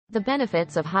The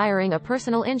benefits of hiring a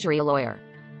personal injury lawyer.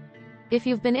 If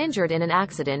you've been injured in an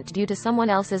accident due to someone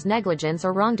else's negligence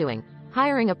or wrongdoing,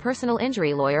 hiring a personal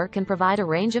injury lawyer can provide a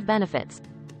range of benefits.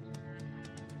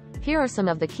 Here are some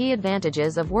of the key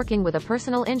advantages of working with a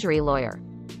personal injury lawyer.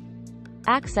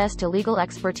 Access to legal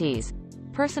expertise.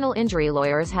 Personal injury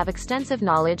lawyers have extensive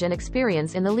knowledge and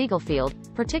experience in the legal field,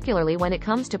 particularly when it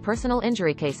comes to personal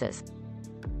injury cases.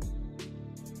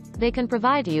 They can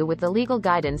provide you with the legal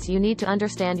guidance you need to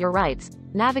understand your rights,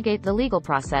 navigate the legal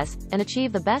process, and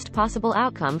achieve the best possible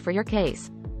outcome for your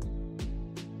case.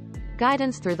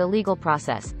 Guidance through the legal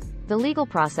process. The legal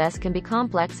process can be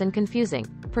complex and confusing,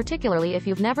 particularly if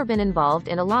you've never been involved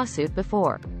in a lawsuit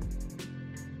before.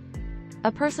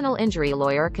 A personal injury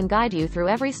lawyer can guide you through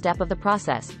every step of the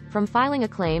process, from filing a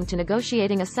claim to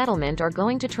negotiating a settlement or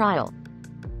going to trial.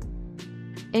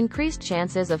 Increased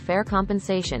chances of fair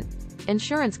compensation.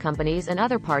 Insurance companies and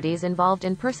other parties involved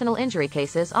in personal injury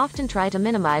cases often try to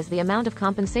minimize the amount of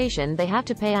compensation they have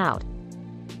to pay out.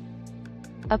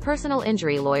 A personal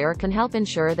injury lawyer can help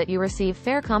ensure that you receive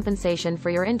fair compensation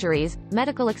for your injuries,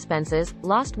 medical expenses,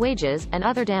 lost wages, and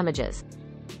other damages.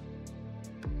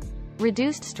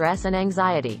 Reduced stress and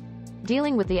anxiety.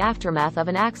 Dealing with the aftermath of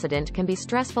an accident can be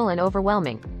stressful and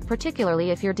overwhelming,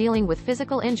 particularly if you're dealing with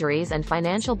physical injuries and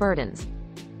financial burdens.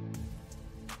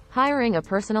 Hiring a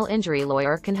personal injury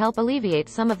lawyer can help alleviate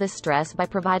some of this stress by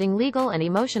providing legal and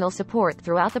emotional support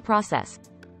throughout the process.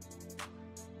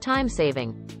 Time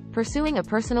saving. Pursuing a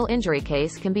personal injury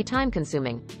case can be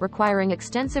time-consuming, requiring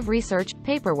extensive research,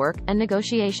 paperwork, and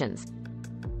negotiations.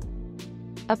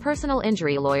 A personal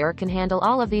injury lawyer can handle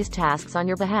all of these tasks on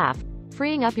your behalf,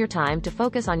 freeing up your time to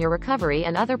focus on your recovery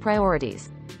and other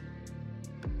priorities.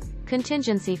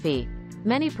 Contingency fee.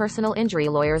 Many personal injury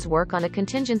lawyers work on a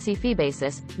contingency fee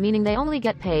basis, meaning they only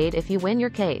get paid if you win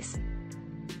your case.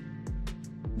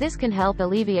 This can help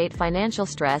alleviate financial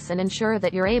stress and ensure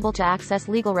that you're able to access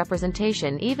legal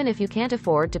representation even if you can't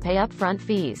afford to pay upfront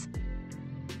fees.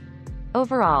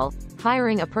 Overall,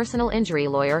 hiring a personal injury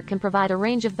lawyer can provide a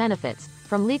range of benefits,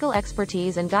 from legal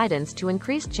expertise and guidance to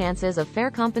increased chances of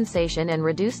fair compensation and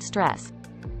reduced stress.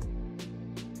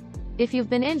 If you've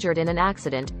been injured in an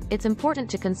accident, it's important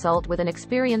to consult with an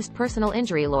experienced personal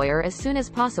injury lawyer as soon as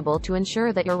possible to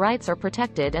ensure that your rights are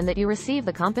protected and that you receive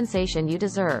the compensation you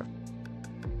deserve.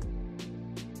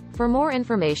 For more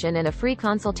information and a free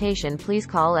consultation, please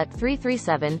call at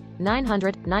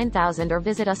 337-900-9000 or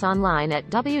visit us online at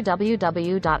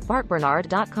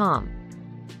www.bartbernard.com.